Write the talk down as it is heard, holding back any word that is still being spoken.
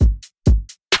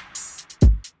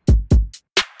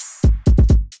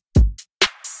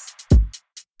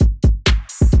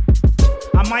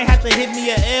might have to hit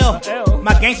me a L.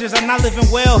 My gangsters are not living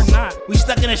well. We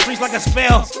stuck in the streets like a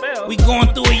spell. We going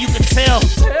through it, you can tell.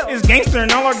 It's gangster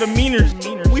in all our demeanors.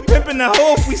 We pimping the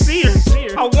hoe if we see her.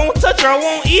 I won't touch her, I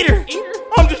won't eat her.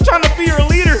 I'm just trying to be her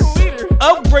leader.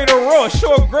 Upgrade her raw,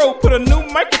 show her grow, put a new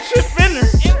microchip in her.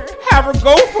 Have her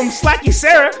go from slacky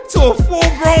Sarah to a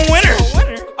full-grown winner.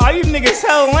 All you niggas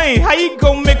hell lame, how you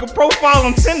go make a profile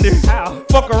on Tinder?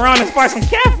 Fuck around and find some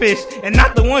catfish, and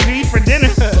not the ones you eat for dinner.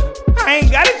 I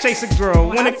ain't gotta chase a girl,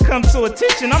 when it comes to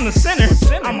attention, I'm the center.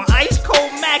 I'm an ice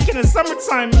cold Mac in the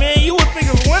summertime, man, you would think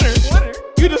it's winter.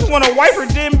 You just want a wife her,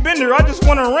 then bend her, I just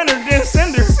want to rent her, then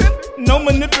send her. No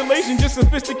manipulation, just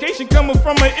sophistication coming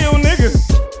from an ill nigga.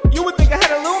 You would think I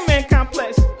had a little man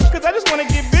complex, cause I just want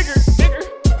to get bigger.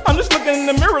 I'm just looking in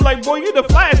the mirror like, boy, you the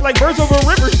flash like birds over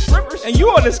rivers. And you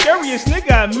are the scariest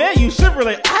nigga I met. You shiver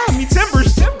like, me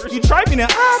timbers. You try me now,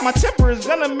 my temper is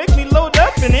gonna make me load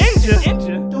up and injure.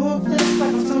 Doing flips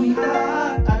like I'm Tony Hawk.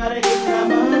 I gotta get that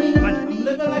money. I'm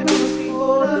living like I'm a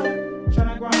skateboarder.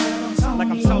 Tryna grind like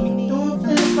I'm Tony. Doing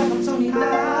flips like I'm Tony Hawk.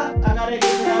 I gotta get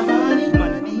that money.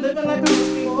 I'm living like I'm a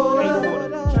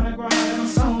skateboarder. Tryna grind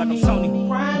like I'm Tony.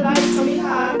 Grind like Tony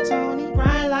Hawk.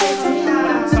 Grind like Tony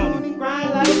Hawk.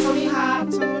 Grind like Tony Hawk.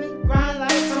 Grind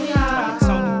like Tony Hawk.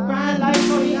 Grind like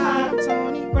Tony Hawk.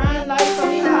 Grind like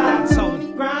Tony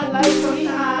Hawk. Grind like Tony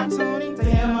Hawk.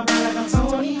 Damn, I grind like I'm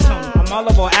Tony Hawk. I'm all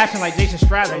about action like Jason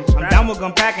Stradlin. I'm down with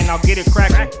gun packing, I'll get it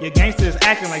cracking. Your gangsters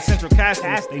acting like Central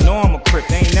Casting. They know I'm a crip,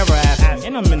 they ain't never asked me.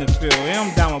 And I'm in the field, and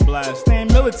I'm down with blast. Staying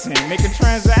militant, making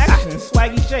transactions.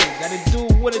 Swaggy J, gotta do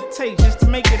what it takes just to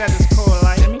make it at this core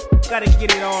line. Gotta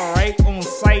get it all right. On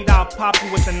sight, I'll pop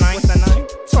you with the knife.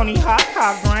 Tony Hawk,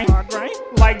 hot grind.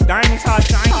 Like diamonds, hot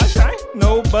shine.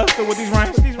 No buster with these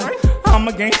rhymes. I'm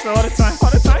a gangster all the time.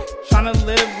 Tryna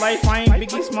live life, I ain't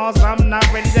Biggie Smalls, I'm not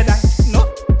ready to die. Nope.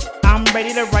 I'm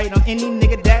ready to write on any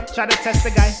nigga that try to test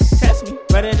the guy. Test me.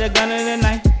 Ready to gun in the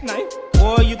night.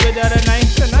 Or you could die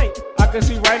tonight. I can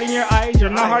see right in your eyes, you're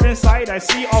not hard inside. I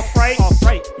see all fright.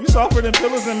 You softer than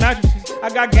pillows and mattresses. I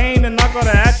got game to knock all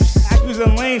the actresses.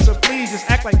 Using lane, so please just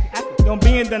act like don't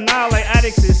be in denial like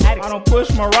addicts is. I don't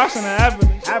push my rocks in the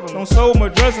avalanche. Don't sold my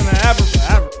drugs in the average.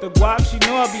 The guap, she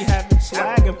know I be having.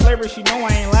 Swag and flavor, she know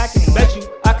I ain't lacking. Bet you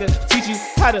I could teach you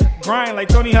how to grind like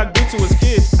Tony Hawk did to his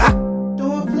kids.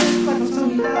 Doing flips like I'm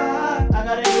Tony Hawk. I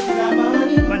gotta get that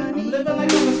money. I'm living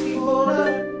like I'm a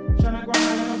skateboarder. Tryna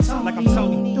grind like I'm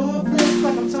Tony. Doing flips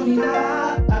like I'm Tony Hawk.